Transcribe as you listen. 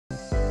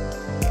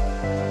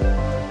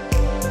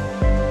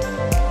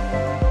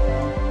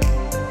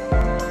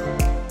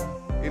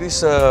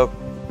always a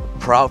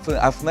proud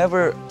feeling. I've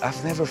never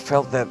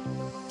felt that,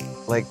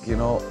 like, you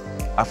know,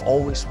 I've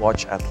always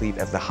watched athlete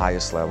at the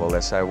highest level.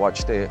 Let's say I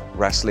watched the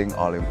wrestling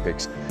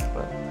Olympics,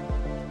 but,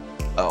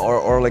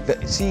 or like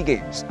the SEA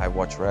Games. I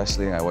watch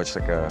wrestling. I watch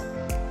like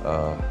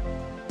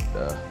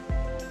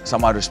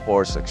some other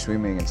sports like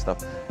swimming and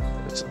stuff.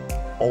 It's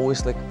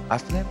always like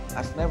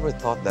I've never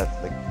thought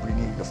that like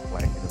bringing the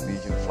flag, the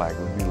Indonesian flag,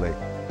 would be like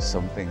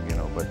something, you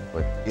know. But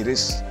it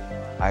is.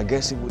 I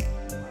guess it would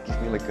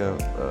give me like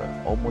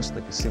almost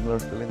like a similar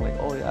feeling. Like,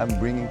 oh yeah, I'm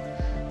bringing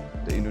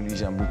the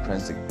Indonesia. I'm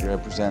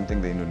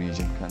representing the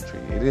Indonesian country.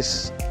 It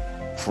is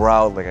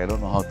proud. Like, I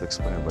don't know how to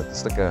explain it, but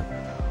it's like a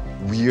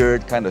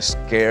weird, kind of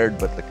scared,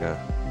 but like a,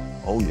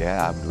 oh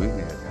yeah, I'm doing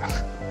it.